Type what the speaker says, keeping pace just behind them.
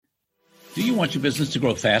Do you want your business to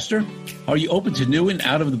grow faster? Are you open to new and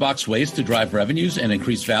out-of-the-box ways to drive revenues and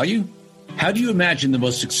increase value? How do you imagine the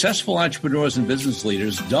most successful entrepreneurs and business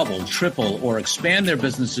leaders double, triple, or expand their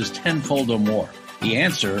businesses tenfold or more? The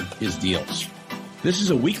answer is deals. This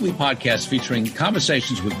is a weekly podcast featuring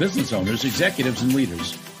conversations with business owners, executives, and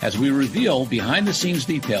leaders as we reveal behind-the-scenes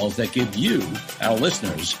details that give you, our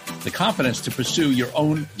listeners, the confidence to pursue your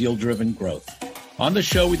own deal-driven growth. On the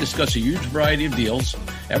show, we discuss a huge variety of deals,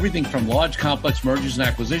 everything from large, complex mergers and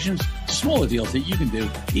acquisitions to smaller deals that you can do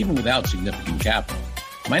even without significant capital.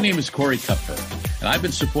 My name is Corey Kupfer, and I've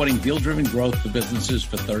been supporting deal-driven growth for businesses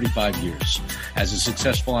for 35 years as a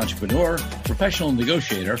successful entrepreneur, professional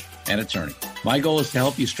negotiator, and attorney. My goal is to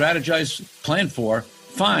help you strategize, plan for,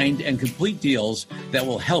 find, and complete deals that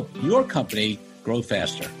will help your company grow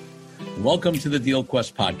faster. Welcome to the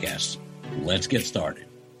DealQuest podcast. Let's get started.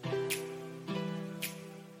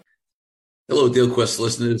 Hello, DealQuest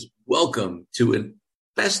listeners. Welcome to a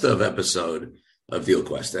best of episode of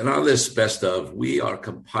DealQuest. And on this best of, we are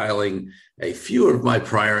compiling a few of my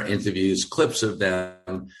prior interviews, clips of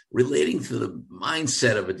them relating to the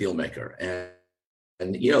mindset of a deal maker.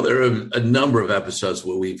 And you know, there are a number of episodes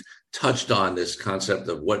where we've touched on this concept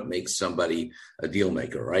of what makes somebody a deal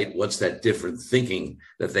maker, right? What's that different thinking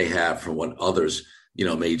that they have from what others,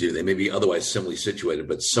 may do? They may be otherwise similarly situated,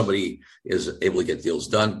 but somebody is able to get deals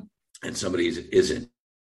done and somebody isn't.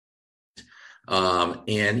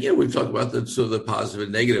 We've talked about the sort of the positive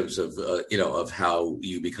and negatives of, of how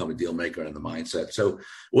you become a deal maker and the mindset. So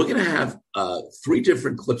we're going to have three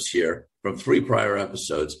different clips here from three prior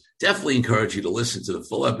episodes. Definitely encourage you to listen to the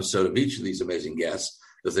full episode of each of these amazing guests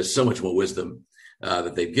because there's so much more wisdom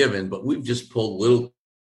that they've given. But we've just pulled little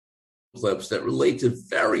clips that relate to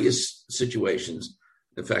various situations.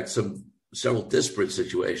 In fact, several disparate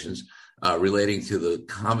situations relating to the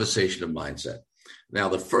conversation of mindset. Now,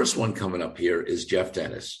 the first one coming up here is Jeff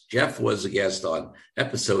Dennis. Jeff was a guest on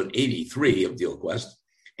episode 83 of DealQuest.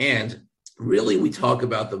 And really, we talk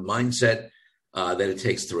about the mindset that it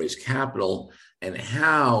takes to raise capital and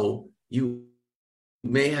how you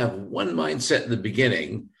may have one mindset in the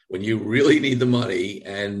beginning when you really need the money.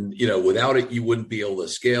 And, without it, you wouldn't be able to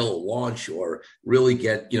scale or launch or really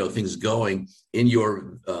get, things going in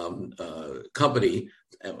your company.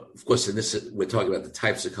 Of course, in this, we're talking about the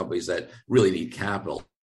types of companies that really need capital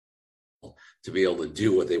to be able to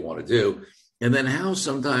do what they want to do. And then how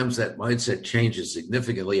sometimes that mindset changes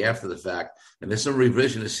significantly after the fact. And there's some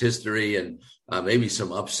revisionist history and maybe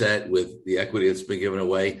some upset with the equity that's been given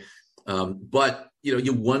away. But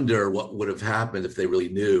you wonder what would have happened if they really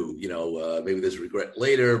knew, maybe there's regret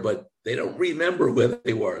later, but they don't remember where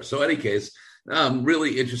they were. So in any case,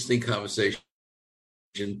 really interesting conversation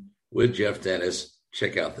with Jeff Dennis.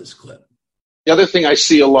 Check out this clip. The other thing I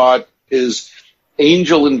see a lot is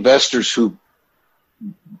angel investors who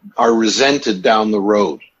are resented down the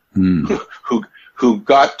road, who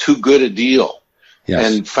got too good a deal. Yes.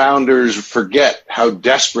 And founders forget how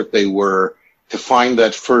desperate they were to find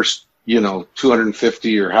that first,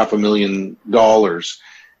 $250,000 or $500,000.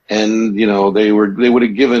 And, they would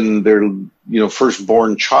have given their,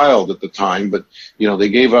 firstborn child at the time, but, they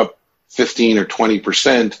gave up 15 or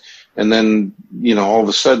 20%. And then, all of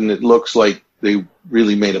a sudden it looks like they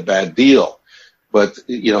really made a bad deal. But,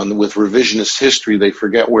 with revisionist history, they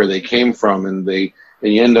forget where they came from and you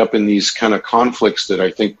end up in these kind of conflicts that I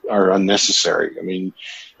think are unnecessary. I mean,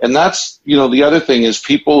 and that's, the other thing is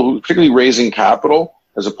people who, particularly raising capital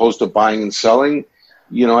as opposed to buying and selling.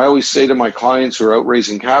 I always say to my clients who are out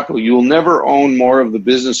raising capital, you will never own more of the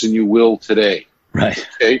business than you will today. Right.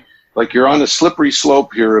 Okay. Like you're on a slippery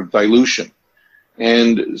slope here of dilution.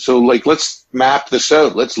 And so, let's map this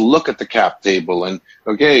out. Let's look at the cap table and,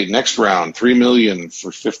 okay, next round, $3 million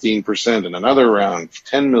for 15% and another round,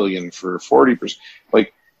 $10 million for 40%. What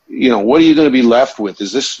are you going to be left with? Are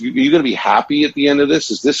you going to be happy at the end of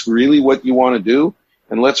this? Is this really what you want to do?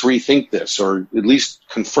 And let's rethink this, or at least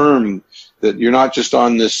confirm that you're not just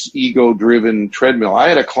on this ego-driven treadmill. I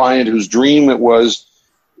had a client whose dream it was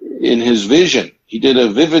in his vision. He did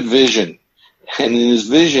a vivid vision, and in his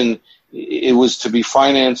vision, it was to be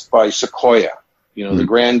financed by Sequoia, the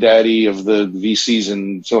granddaddy of the VCs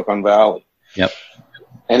in Silicon Valley. Yep.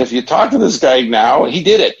 And if you talk to this guy now, he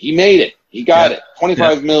did it. He made it. He got it.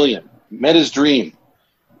 $25 million. Met his dream.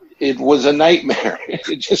 It was a nightmare.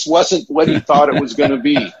 It just wasn't what he thought it was going to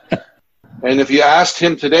be. And if you asked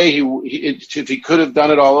him today, if he could have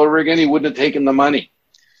done it all over again, he wouldn't have taken the money.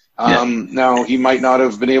 Now, he might not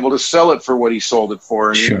have been able to sell it for what he sold it for.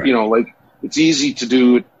 And, sure. It's easy to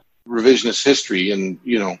do revisionist history and,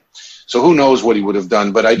 so who knows what he would have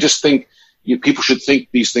done. But I just think, people should think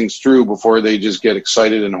these things through before they just get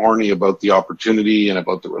excited and horny about the opportunity and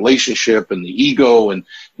about the relationship and the ego, and,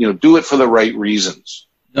 do it for the right reasons.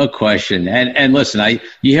 No question. And listen,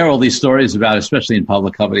 you hear all these stories about, especially in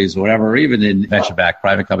public companies or whatever, or even in venture-backed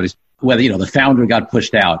private companies, whether, the founder got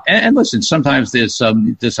pushed out. And listen, sometimes there's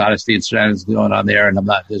some dishonesty and strategies going on there, and I'm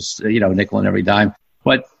not just, nickel and every dime.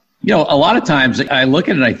 But, a lot of times I look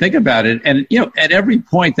at it and I think about it, and, at every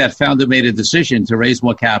point that founder made a decision to raise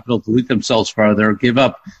more capital, dilute themselves further, give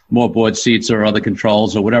up more board seats or other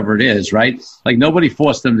controls or whatever it is, right? Like, nobody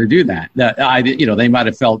forced them to do that. They might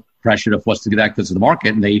have felt pressure to force to do that because of the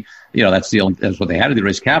market, and they, that's what they had to do,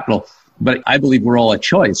 raise capital. But I believe we're all a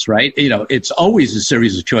choice, right? It's always a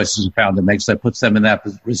series of choices a founder makes that puts them in that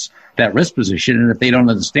risk position. And if they don't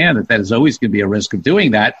understand that is always going to be a risk of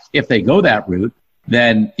doing that, if they go that route,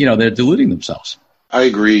 then, they're diluting themselves. I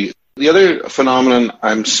agree. The other phenomenon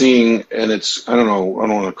I'm seeing, and it's, I don't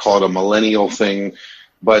want to call it a millennial thing,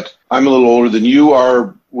 but I'm a little older than you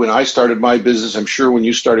are. When I started my business, I'm sure when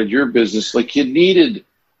you started your business, like, you needed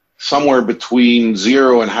somewhere between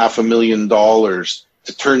 $0 and $500,000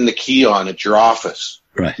 to turn the key on at your office,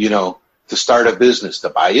 right? To start a business, to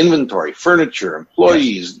buy inventory, furniture,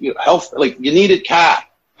 employees, health. Like, you needed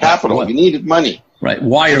capital, you needed money. Right.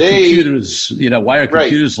 Why are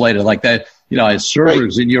computers later like that?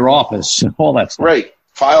 Servers in your office and all that stuff. Right.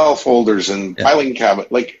 File folders and filing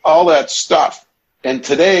cabinet, like all that stuff. And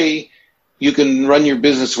today you can run your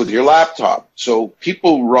business with your laptop. So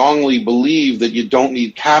people wrongly believe that you don't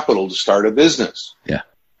need capital to start a business. Yeah.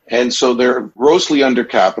 And so they're grossly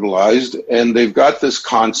undercapitalized, and they've got this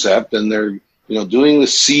concept, and they're, doing the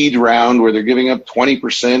seed round where they're giving up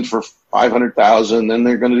 20% for $500,000. Then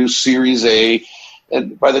they're going to do Series A.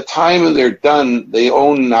 And by the time they're done, they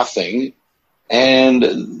own nothing,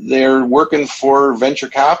 and they're working for venture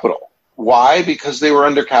capital. Why? Because they were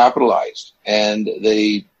undercapitalized, and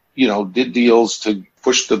they, did deals to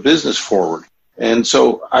push the business forward. And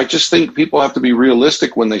so I just think people have to be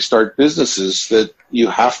realistic when they start businesses, that you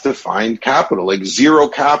have to find capital. Like, zero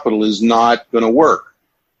capital is not going to work.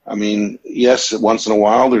 I mean, yes, once in a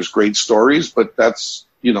while there's great stories, but that's,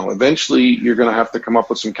 eventually you're going to have to come up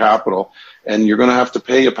with some capital, and you're going to have to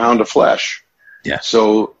pay a pound of flesh. Yeah.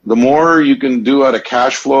 So the more you can do out of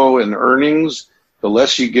cash flow and earnings, the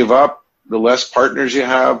less you give up, the less partners you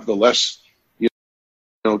have, the less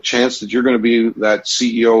chance that you're going to be that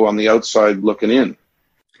CEO on the outside looking in.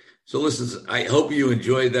 So listen, I hope you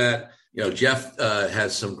enjoyed that. Jeff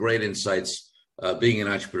has some great insights, being an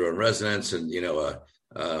entrepreneur in residence, and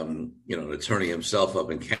an attorney himself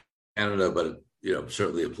up in Canada, but it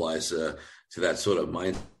certainly applies to that sort of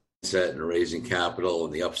mindset and raising capital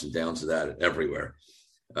and the ups and downs of that everywhere.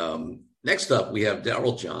 Next up, we have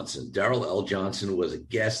Daryl Johnson. Daryl L. Johnson was a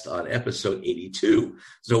guest on episode 82.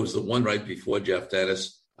 So it was the one right before Jeff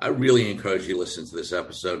Dennis. I really encourage you to listen to this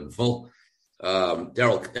episode in full.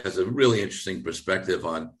 Daryl has a really interesting perspective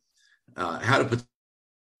on how to put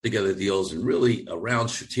together deals and really around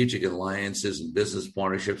strategic alliances and business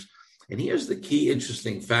partnerships. And here's the key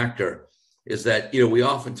interesting factor is that, we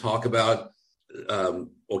often talk about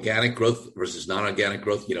organic growth versus non-organic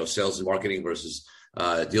growth, sales and marketing versus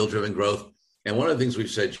deal-driven growth. And one of the things we've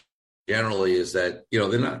said generally is that,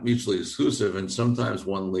 they're not mutually exclusive, and sometimes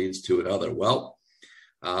one leads to another. Well,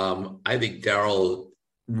 I think Daryl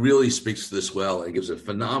really speaks to this well and gives a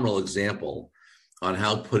phenomenal example on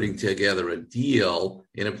how putting together a deal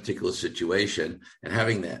in a particular situation and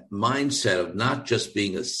having that mindset of not just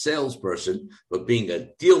being a salesperson, but being a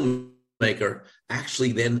deal maker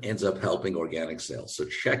actually then ends up helping organic sales. So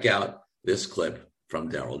check out this clip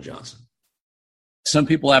from Daryl Johnson. Some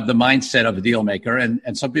people have the mindset of a deal maker, and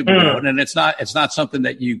some people don't. And it's not something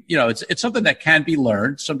that it's something that can be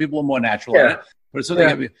learned. Some people are more natural at it, but it's something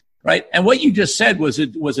that can be, right? And what you just said was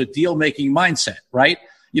a deal making mindset, right?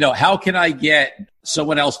 How can I get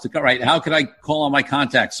someone else to go, right? How can I call on my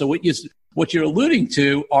contacts? So what you're alluding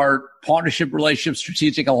to are partnership relationships,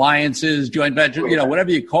 strategic alliances, joint venture,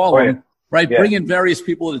 whatever you call them, right? Yeah. Bringing various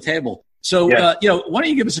people to the table. So, why don't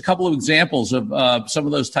you give us a couple of examples of some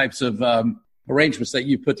of those types of arrangements that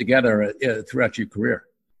you put together throughout your career?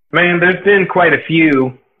 Man, there's been quite a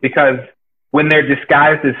few, because when they're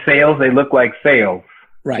disguised as sales, they look like sales,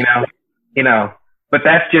 right? But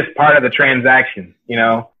that's just part of the transaction.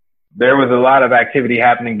 There was a lot of activity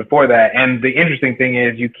happening before that. And the interesting thing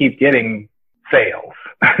is you keep getting sales.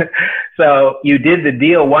 So you did the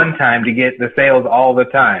deal one time to get the sales all the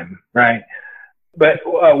time, right? But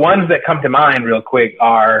ones that come to mind real quick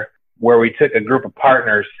are where we took a group of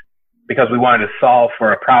partners because we wanted to solve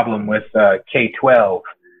for a problem with K-12.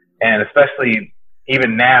 And especially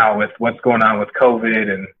even now with what's going on with COVID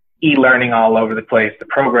and, e-learning all over the place. The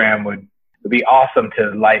program would be awesome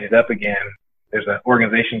to light it up again. There's an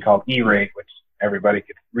organization called E-Rate, which everybody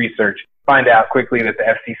could research, find out quickly that the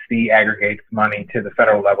FCC aggregates money to the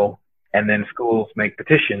federal level, and then schools make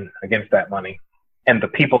petition against that money. And the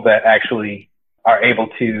people that actually are able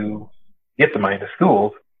to get the money to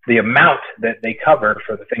schools, the amount that they cover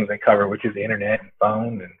for the things they cover, which is the internet and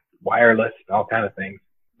phone and wireless and all kinds of things,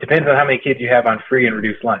 depends on how many kids you have on free and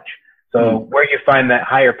reduced lunch. So where you find that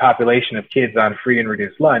higher population of kids on free and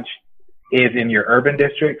reduced lunch is in your urban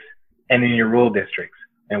districts and in your rural districts.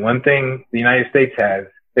 And one thing the United States has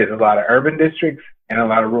is a lot of urban districts and a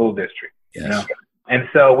lot of rural districts. Yes. You know? And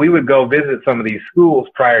so we would go visit some of these schools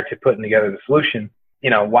prior to putting together the solution. You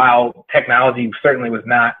know, while technology certainly was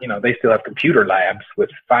not, you know, they still have computer labs with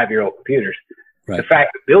 5-year-old computers. Right. The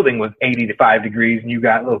fact the building was 85 degrees and you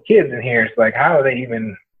got little kids in here, it's like, how are they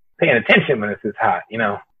even paying attention when it's this hot? You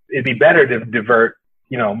know, it'd be better to divert,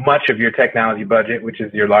 you know, much of your technology budget, which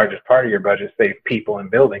is your largest part of your budget, say people and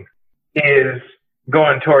buildings, is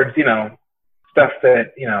going towards, you know, stuff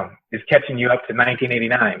that, you know, is catching you up to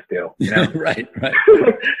 1989 still, you know? Right.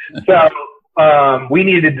 So, we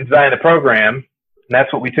needed to design a program, and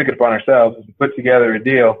that's what we took it upon ourselves, is to put together a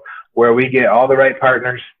deal where we get all the right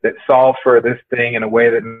partners that solve for this thing in a way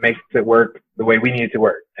that makes it work the way we need it to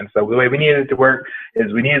work. And so the way we needed it to work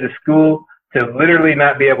is we needed the school to literally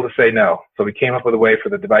not be able to say no. So we came up with a way for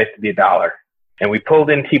the device to be $1. And we pulled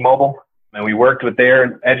in T-Mobile, and we worked with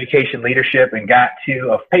their education leadership and got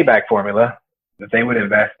to a payback formula that they would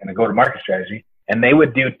invest in a go-to-market strategy. And they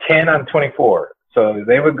would do 10 on 24. So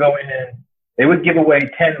they would go in, they would give away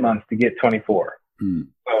 10 months to get 24. So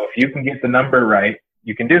if you can get the number right,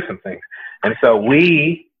 you can do some things. And so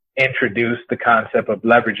we introduced the concept of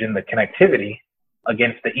leveraging the connectivity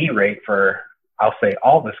against the E-rate for, I'll say,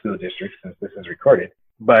 all the school districts, since this is recorded.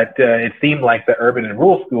 But it seemed like the urban and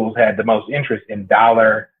rural schools had the most interest in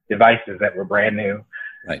dollar devices that were brand new,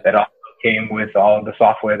 right, that also came with all of the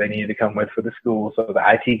software they needed to come with for the school. So the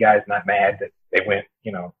IT guy's not mad that they went,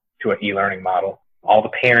 you know, to an e-learning model. All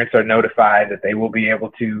the parents are notified that they will be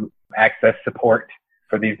able to access support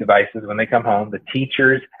for these devices when they come home. The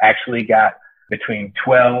teachers actually got between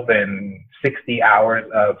 12 and 60 hours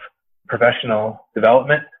of professional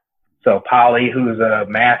development. So Polly, who's a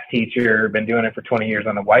math teacher, been doing it for 20 years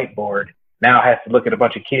on the whiteboard, now has to look at a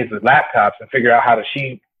bunch of kids with laptops and figure out how does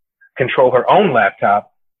she control her own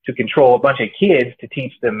laptop to control a bunch of kids to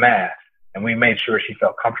teach them math. And we made sure she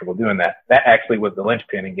felt comfortable doing that. That actually was the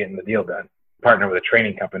linchpin in getting the deal done. Partner with a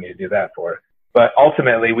training company to do that for her. But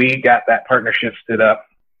ultimately, we got that partnership stood up.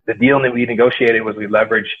 The deal that we negotiated was we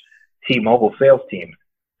leveraged T-Mobile sales teams.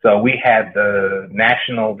 So we had the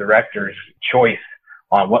national director's choice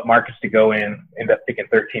on what markets to go in, end up picking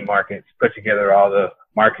 13 markets, put together all the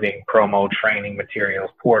marketing, promo, training materials,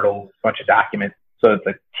 portals, a bunch of documents, so that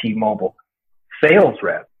the T-Mobile sales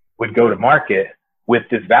rep would go to market with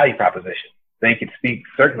this value proposition. They could speak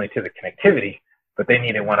certainly to the connectivity, but they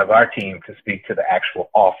needed one of our team to speak to the actual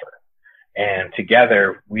offer. And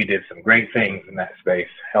together we did some great things in that space.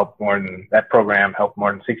 That program helped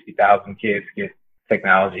more than 60,000 kids get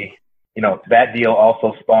technology. You know, that deal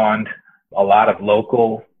also spawned a lot of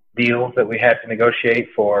local deals that we had to negotiate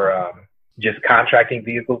for just contracting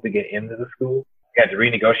vehicles to get into the school. We had to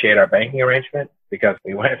renegotiate our banking arrangement because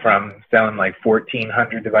we went from selling like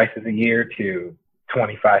 1,400 devices a year to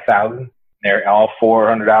 25,000. They're all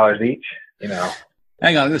 $400 each, you know.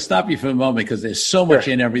 Hang on, I'm going to stop you for a moment because there's so much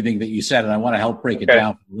in everything that you said, and I want to help break it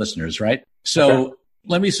down for the listeners, right? So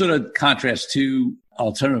let me sort of contrast two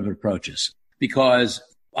alternative approaches, because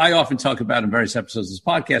I often talk about in various episodes of this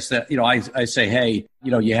podcast that, you know, I say, hey, you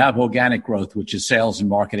know, you have organic growth, which is sales and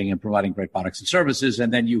marketing and providing great products and services,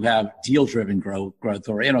 and then you have deal-driven growth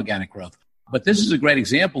or inorganic growth. But this is a great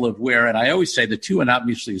example of where, and I always say the two are not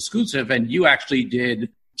mutually exclusive, and you actually did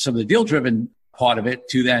some of the deal-driven part of it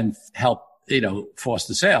to then help, you know,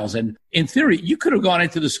 foster sales. And in theory, you could have gone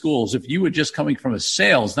into the schools if you were just coming from a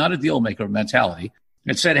sales, not a deal maker mentality,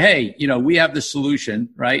 and said, hey, you know, we have this solution,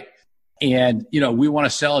 right? And, you know, we want to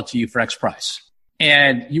sell it to you for X price.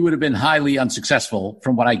 And you would have been highly unsuccessful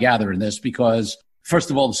from what I gather in this, because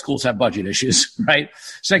first of all, the schools have budget issues, right?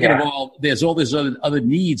 Second of all, there's all these other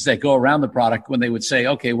needs that go around the product when they would say,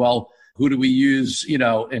 okay, well, who do we use, you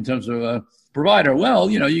know, in terms of a provider?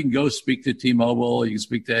 Well, you know, you can go speak to T-Mobile, you can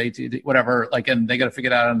speak to AT&T, whatever, like, and they got to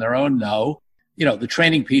figure it out on their own. No, you know, the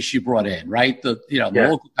training piece you brought in, right? The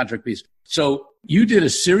local contract piece. So you did a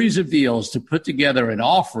series of deals to put together an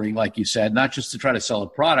offering, like you said, not just to try to sell a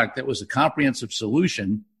product that was a comprehensive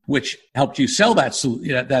solution, which helped you sell that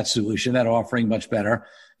solution, that offering much better.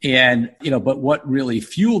 And, but what really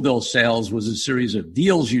fueled those sales was a series of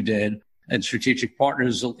deals you did and strategic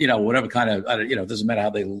partners, whatever kind of, it doesn't matter how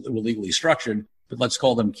they were legally structured, but let's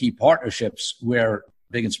call them key partnerships where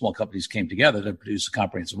big and small companies came together to produce a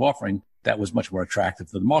comprehensive offering that was much more attractive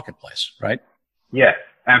to the marketplace, right? Yes,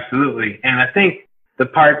 absolutely. And I think the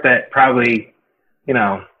part that probably,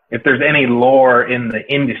 if there's any lore in the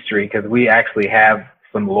industry, because we actually have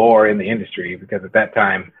some lore in the industry, because at that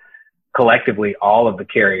time, collectively, all of the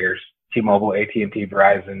carriers, T-Mobile, AT&T,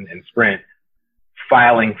 Verizon, and Sprint,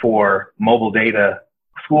 filing for mobile data,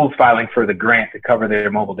 schools filing for the grant to cover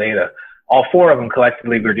their mobile data. All four of them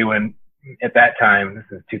collectively were doing, at that time, this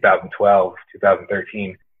is 2012,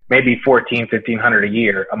 2013, maybe 1,500 a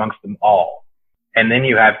year amongst them all. And then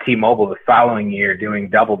you have T-Mobile the following year doing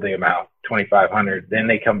double the amount, 2,500. Then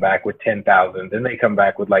they come back with 10,000. Then they come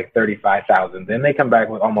back with like 35,000. Then they come back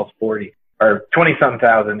with almost 40 or 20-something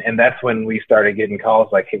thousand. And that's when we started getting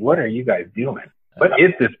calls like, hey, what are you guys doing? What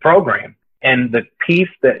is this program? And the piece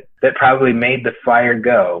that probably made the fire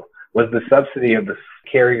go was the subsidy of the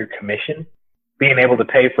carrier commission being able to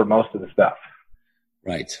pay for most of the stuff.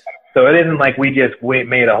 Right. So it isn't like we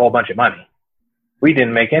made a whole bunch of money. We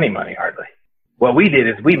didn't make any money hardly. What we did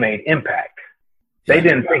is we made impact. They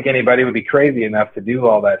didn't think anybody would be crazy enough to do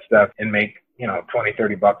all that stuff and make, $20,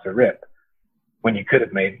 $30 a rip when you could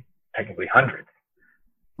have made technically hundreds.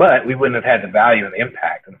 But we wouldn't have had the value and the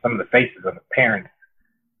impact and some of the faces of the parents,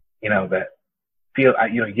 that feel,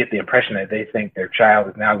 you get the impression that they think their child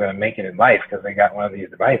is now going to make it in life because they got one of these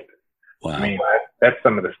devices. Wow. I mean, that's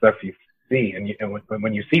some of the stuff you see. And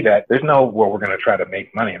when you see that, there's no, we're going to try to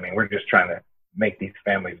make money. I mean, we're just trying to make these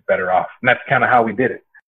families better off. And that's kind of how we did it.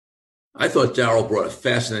 I thought Daryl brought a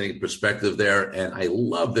fascinating perspective there. And I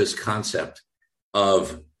love this concept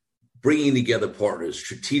of bringing together partners,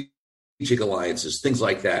 strategic alliances, things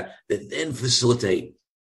like that then facilitate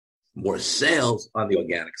more sales on the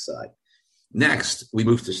organic side. Next, we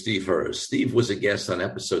move to Steve Herz. Steve was a guest on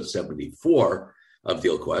episode 74 of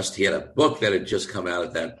DealQuest. He had a book that had just come out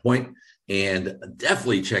at that point, and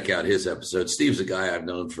definitely check out his episode. Steve's a guy I've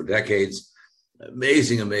known for decades.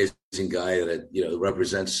 Amazing guy that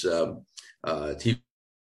represents TV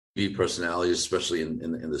personalities, especially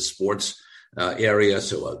in the sports area.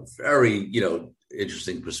 So a very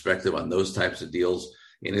interesting perspective on those types of deals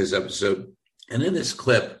in his episode. And in this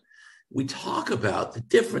clip, we talk about the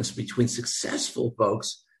difference between successful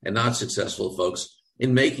folks and not successful folks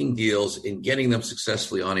in making deals, in getting them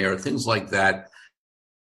successfully on air, things like that.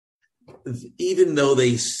 Even though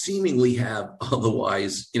they seemingly have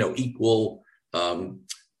otherwise, equal.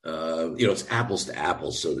 It's apples to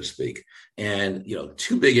apples, so to speak. And,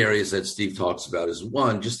 two big areas that Steve talks about is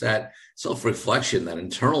one, just that self-reflection, that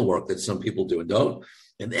internal work that some people do and don't.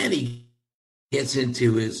 And then he gets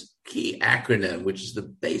into his key acronym, which is the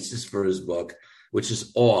basis for his book, which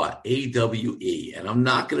is AWE, A-W-E. And I'm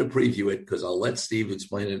not going to preview it because I'll let Steve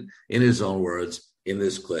explain it in his own words in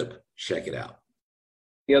this clip. Check it out.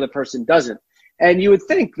 The other person doesn't. And you would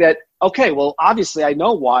think that, okay, well, obviously I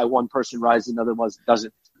know why one person rises and another one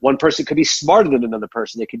doesn't. One person could be smarter than another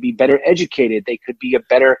person. They could be better educated. They could be a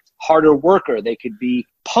better, harder worker. They could be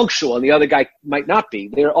punctual and the other guy might not be.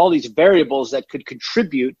 There are all these variables that could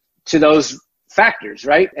contribute to those factors,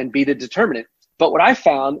 right? And be the determinant. But what I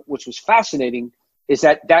found, which was fascinating, is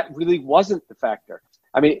that really wasn't the factor.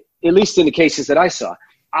 I mean, at least in the cases that I saw,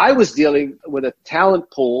 I was dealing with a talent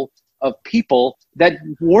pool of people that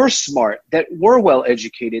were smart, that were well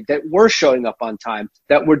educated, that were showing up on time,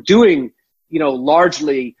 that were doing,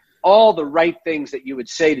 largely all the right things that you would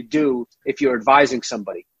say to do if you're advising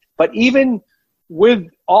somebody. But even with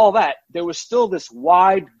all that, there was still this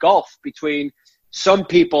wide gulf between some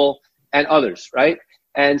people and others, right?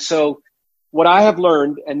 And so what I have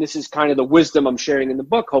learned, and this is kind of the wisdom I'm sharing in the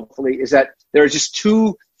book, hopefully, is that there are just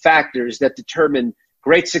two factors that determine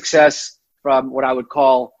great success from what I would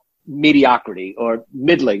call mediocrity or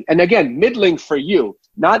middling. And again, middling for you,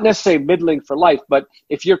 not necessarily middling for life, but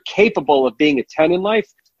if you're capable of being a 10 in life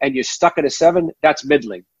and you're stuck at a 7, that's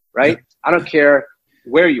middling, right? Yeah. I don't care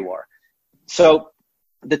where you are. So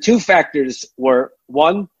the two factors were,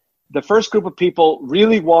 one, the first group of people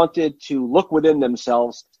really wanted to look within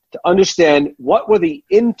themselves to understand what were the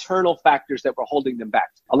internal factors that were holding them back.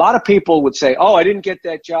 A lot of people would say, oh, I didn't get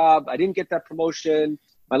that job. I didn't get that promotion.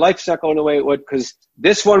 My life's not going the way it would because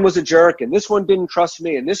this one was a jerk and this one didn't trust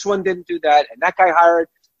me and this one didn't do that and that guy hired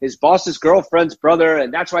his boss's girlfriend's brother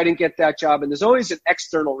and that's why I didn't get that job. And there's always an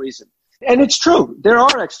external reason. And it's true. There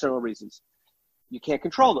are external reasons. You can't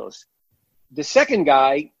control those. The second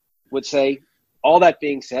guy would say, all that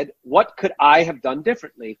being said, what could I have done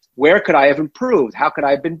differently? Where could I have improved? How could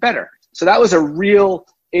I have been better? So that was a real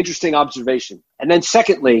interesting observation. And then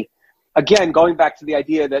secondly, again, going back to the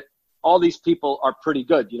idea that all these people are pretty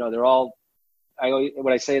good. They're all,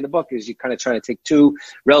 what I say in the book is you kind of try to take two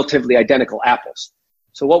relatively identical apples.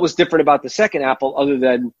 So what was different about the second apple other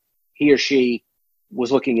than he or she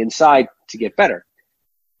was looking inside to get better?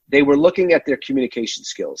 They were looking at their communication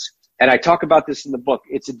skills. And I talk about this in the book.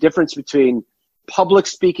 It's a difference between public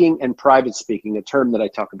speaking and private speaking, a term that I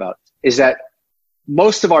talk about, is that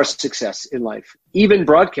most of our success in life, even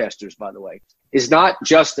broadcasters, by the way, is not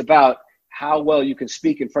just about how well you can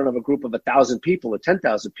speak in front of a group of 1,000 people or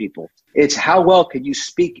 10,000 people. It's how well can you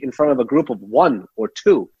speak in front of a group of 1 or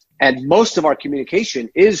 2. And most of our communication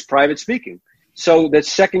is private speaking. So the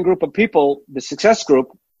second group of people, the success group,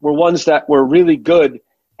 were ones that were really good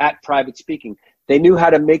at private speaking. They knew how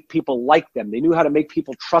to make people like them. They knew how to make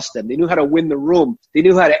people trust them. They knew how to win the room. They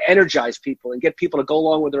knew how to energize people and get people to go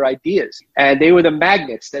along with their ideas. And they were the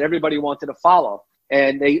magnets that everybody wanted to follow.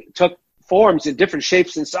 And they took forms in different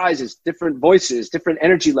shapes and sizes, different voices, different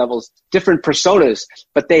energy levels, different personas.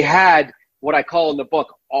 But they had what I call in the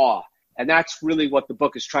book awe. And that's really what the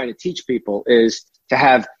book is trying to teach people, is to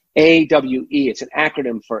have AWE. It's an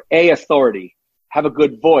acronym for A, authority. Have a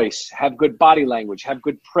good voice, have good body language, have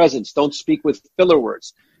good presence. Don't speak with filler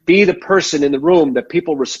words. Be the person in the room that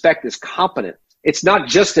people respect as competent. It's not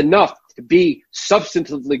just enough to be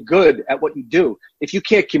substantively good at what you do. If you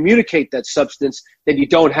can't communicate that substance, then you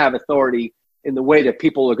don't have authority in the way that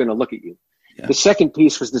people are going to look at you. Yeah. The second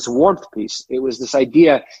piece was this warmth piece. It was this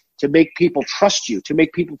idea to make people trust you, to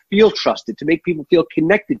make people feel trusted, to make people feel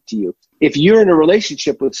connected to you. If you're in a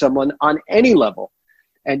relationship with someone on any level,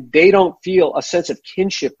 and they don't feel a sense of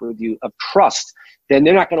kinship with you, of trust, then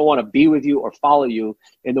they're not going to want to be with you or follow you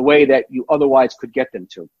in the way that you otherwise could get them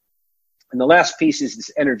to. And the last piece is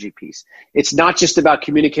this energy piece. It's not just about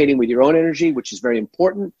communicating with your own energy, which is very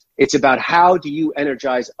important. It's about how do you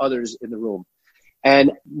energize others in the room.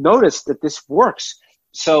 And notice that this works.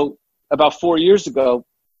 So about 4 years ago,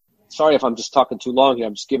 sorry if I'm just talking too long here.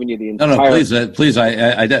 I'm just giving you the entire... No, please.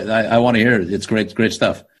 I want to hear it. It's great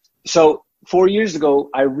stuff. So 4 years ago,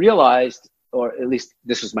 I realized, or at least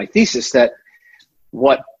this was my thesis, that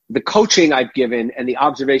what the coaching I've given and the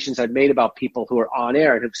observations I've made about people who are on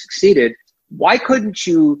air and have succeeded, why couldn't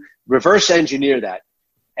you reverse engineer that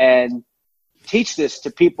and teach this to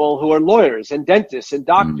people who are lawyers and dentists and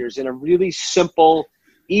doctors in a really simple,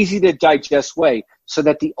 easy to digest way, so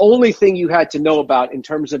that the only thing you had to know about in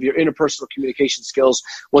terms of your interpersonal communication skills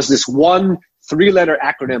was this one 3-letter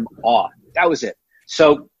acronym, AWE. That was it.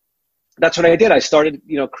 So that's what I did. I started,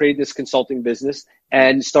 created this consulting business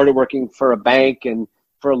and started working for a bank and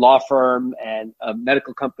for a law firm and a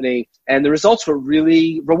medical company. And the results were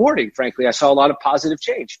really rewarding, frankly. I saw a lot of positive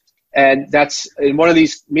change. And that's in one of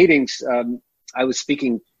these meetings, I was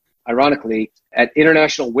speaking, ironically, at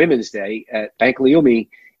International Women's Day at Bank Leumi.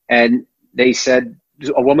 And they said,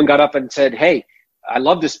 a woman got up and said, "Hey, I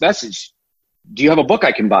love this message. Do you have a book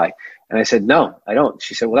I can buy?" And I said, "No, I don't."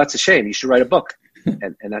 She said, "Well, that's a shame. You should write a book."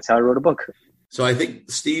 And that's how I wrote a book. So I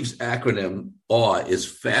think Steve's acronym, AWE, is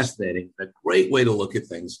fascinating, a great way to look at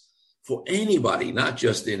things for anybody, not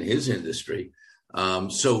just in his industry.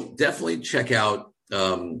 So definitely check out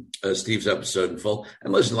Steve's episode in full.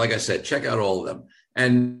 And listen, like I said, check out all of them.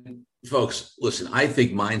 And folks, listen, I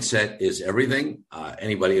think mindset is everything.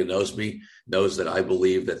 Anybody who knows me knows that I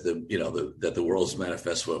believe that the world's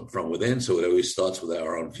manifest from within. So it always starts with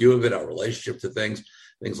our own view of it, our relationship to things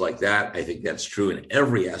like that. I think that's true in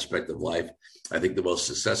every aspect of life. I think the most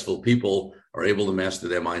successful people are able to master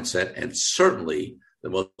their mindset, and certainly the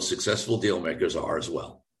most successful deal makers are as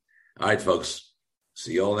well. All right, folks.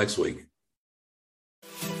 See you all next week.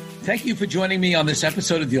 Thank you for joining me on this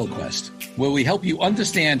episode of Deal Quest, where we help you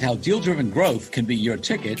understand how deal-driven growth can be your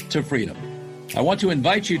ticket to freedom. I want to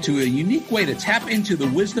invite you to a unique way to tap into the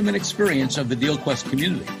wisdom and experience of the Deal Quest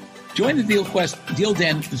community. Join the Deal Quest Deal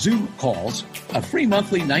Den Zoom calls, a free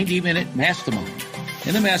monthly 90-minute mastermind.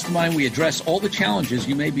 In the mastermind, we address all the challenges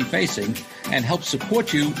you may be facing and help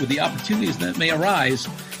support you with the opportunities that may arise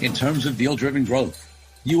in terms of deal-driven growth.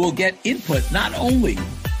 You will get input not only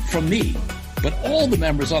from me, but all the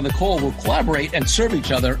members on the call will collaborate and serve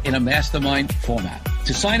each other in a mastermind format.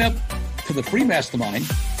 To sign up for the free mastermind,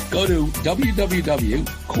 go to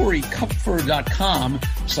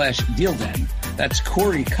www.CoreyKupfer.com/DealDen. That's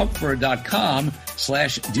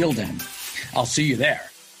CoreyKupfer.com/DealDen. I'll see you there.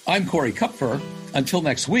 I'm Corey Kupfer. Until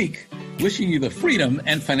next week, wishing you the freedom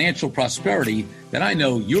and financial prosperity that I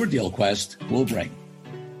know your Deal Quest will bring.